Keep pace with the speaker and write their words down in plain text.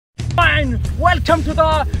everyone, welcome to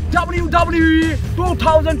the WWE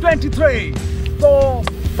 2023. The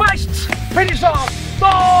first finisher,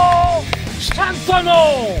 the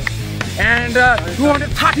Santano, and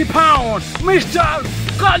 230 pounds, Mr.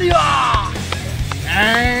 Kalia,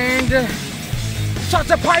 and such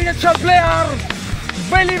a financial player,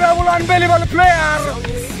 unbelievable player,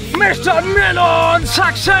 Mr. Melon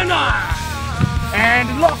Saxena,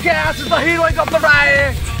 and Lucas is the heroic of the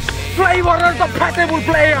day. Flavor is the palatable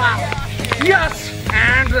player. Yes,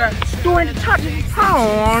 and 230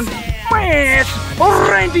 pounds, Miss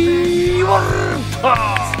Randy Orton.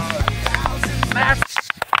 Let's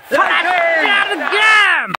fight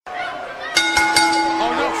again.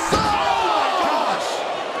 Oh no!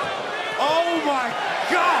 Oh my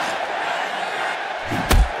gosh!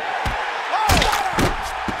 Oh!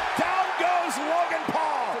 Down goes Logan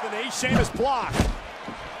Paul. For the knee, Sheamus blocked.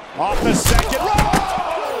 Off the second rope.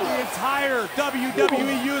 The entire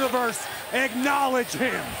WWE Universe acknowledge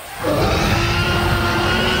him.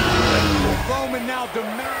 Roman now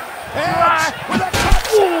demands. Edge with a cut.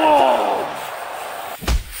 Whoa!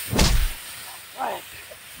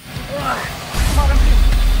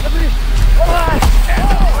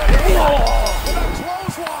 With a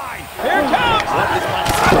clothesline. Here it comes.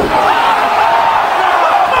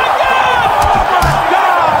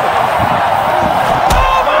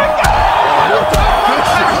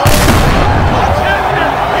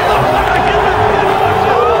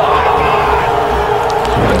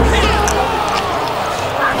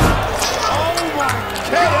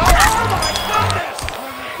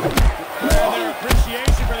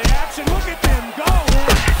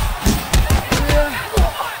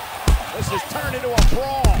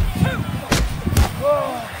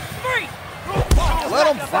 Let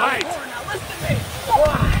him fight. Now listen to me.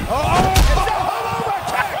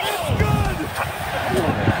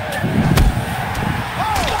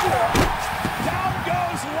 Down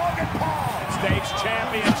goes Logan Paul. Stage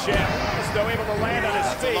championship. Still able to land on his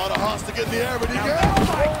feet. That's a lot of hearts to get in the air, but he Oh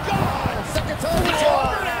my God! Second time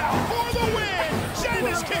now for the win.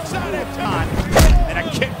 Sheamus kicks out at time. And a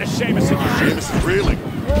kick to Sheamus. Sheamus is reeling.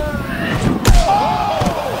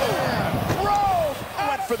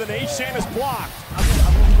 Went for the knee. Sheamus blocked.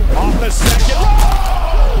 Off the second.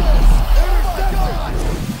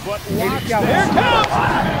 But watch this. Here it comes.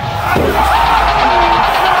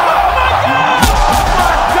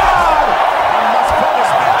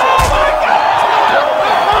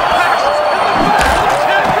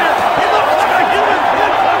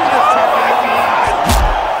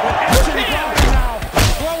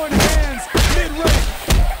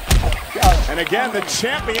 And again, the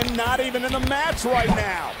champion not even in the match right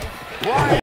now.